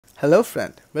Hello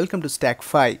friend, welcome to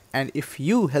StackPhy, and if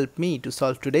you help me to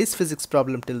solve today's physics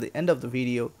problem till the end of the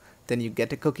video, then you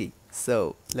get a cookie.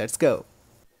 So let's go.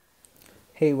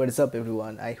 Hey, what is up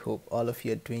everyone? I hope all of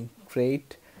you are doing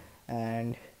great,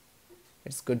 and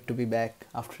it's good to be back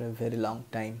after a very long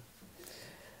time.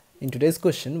 In today's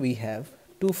question we have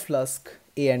two flasks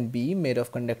A and B made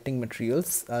of conducting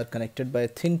materials are connected by a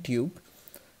thin tube.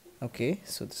 Okay,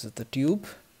 so this is the tube.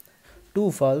 Two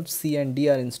valves C and D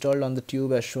are installed on the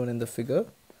tube as shown in the figure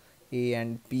A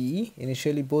and B.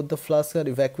 Initially both the flasks are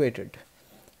evacuated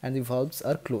and the valves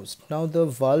are closed. Now the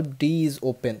valve D is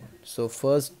open. So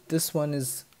first this one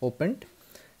is opened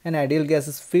and ideal gas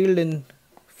is filled in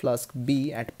flask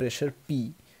B at pressure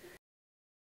P.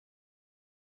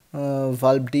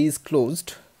 Valve D is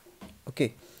closed.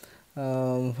 Okay.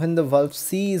 When the valve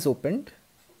C is opened,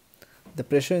 the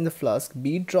pressure in the flask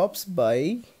B drops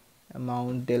by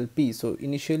amount del P. So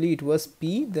initially it was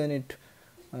P, then it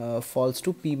falls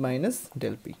to P minus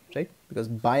del P, right? Because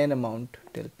by an amount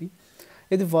del P.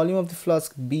 If the volume of the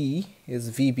flask B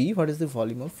is VB, what is the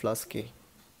volume of flask A?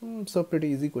 So pretty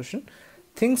easy question.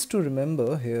 Things to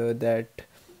remember here that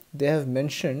they have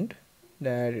mentioned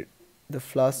that the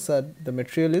flasks are, the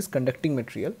material is conducting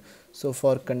material. So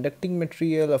for conducting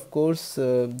material, of course,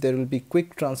 there will be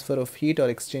quick transfer of heat or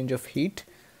exchange of heat.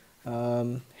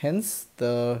 Hence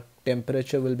the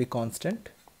temperature will be constant.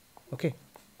 Okay.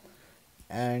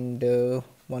 And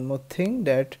one more thing,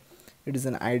 that it is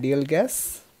an ideal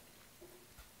gas.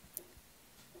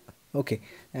 Okay.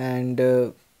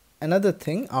 And another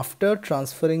thing, after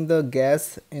transferring the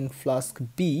gas in flask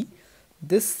B,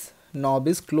 this knob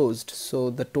is closed, so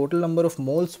the total number of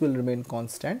moles will remain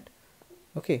constant.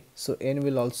 Okay, so N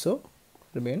will also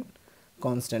remain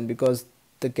constant because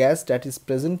the gas that is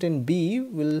present in B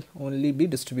will only be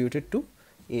distributed to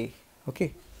A.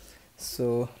 Okay,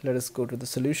 so let us go to the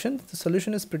solution. The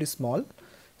solution is pretty small.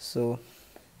 So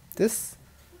this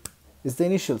is the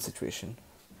initial situation.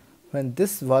 When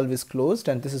this valve is closed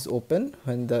and this is open,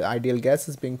 when the ideal gas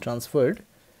is being transferred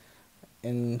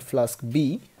in flask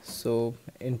B, so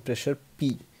in pressure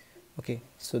P. Okay,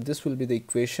 so this will be the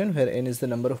equation where N is the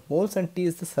number of moles and T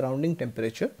is the surrounding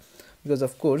temperature, because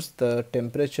of course the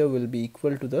temperature will be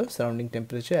equal to the surrounding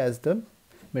temperature as the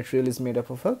material is made up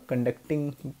of a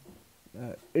conducting,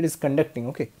 it is conducting.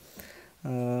 Okay,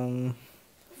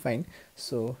 fine.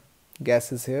 So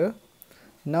gas is here.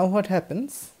 Now what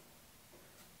happens?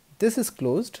 This is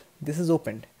closed, this is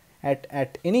opened.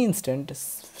 At any instant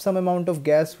some amount of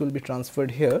gas will be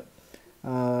transferred here.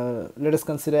 Let us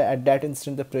consider at that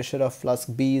instant the pressure of flask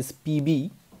B is PB.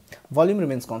 Volume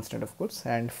remains constant of course,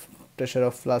 and pressure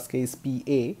of flask A is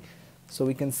PA. So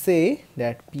we can say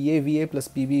that PA VA plus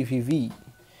PB VV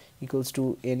equals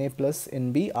to NA plus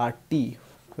NB RT,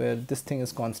 where this thing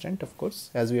is constant of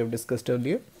course, as we have discussed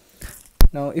earlier.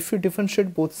 Now if we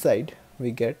differentiate both sides,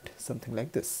 we get something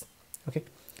like this. Okay,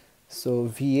 so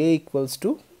VA equals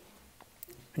to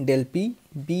del P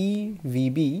B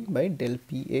VB by del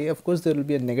PA. Of course there will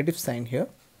be a negative sign here.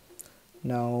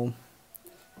 Now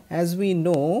as we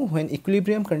know, when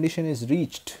equilibrium condition is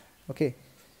reached, okay,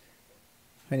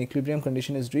 when equilibrium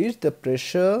condition is reached, the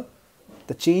pressure,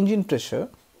 the change in pressure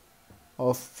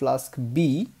of flask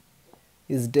B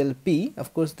is del P.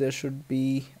 Of course there should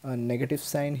be a negative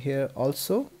sign here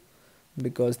also,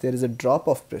 because there is a drop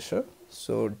of pressure.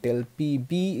 So del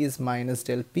PB is minus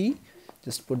del P.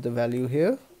 Just put the value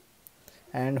here,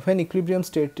 and when equilibrium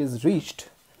state is reached,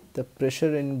 the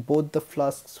pressure in both the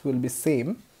flasks will be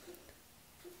same.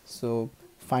 So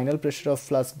final pressure of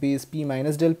flask B is P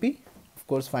minus del P. Of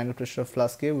course final pressure of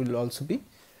flask A will also be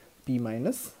P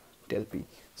minus del P.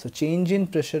 So change in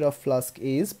pressure of flask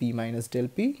A is P minus del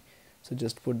P. So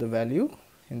just put the value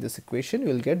in this equation,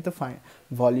 we will get the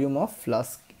volume of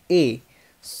flask A.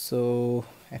 So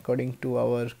according to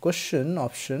our question,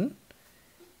 option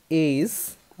A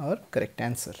is our correct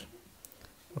answer.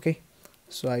 Okay,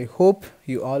 so I hope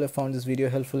you all have found this video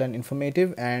helpful and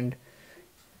informative, and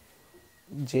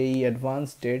JEE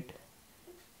advanced date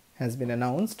has been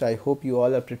announced. I hope you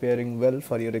all are preparing well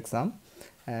for your exam,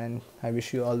 and I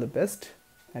wish you all the best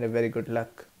and a very good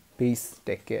luck. Peace,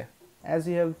 take care. As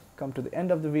you have come to the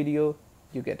end of the video,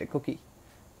 you get a cookie.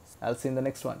 I'll see you in the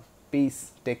next one.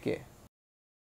 Peace, take care.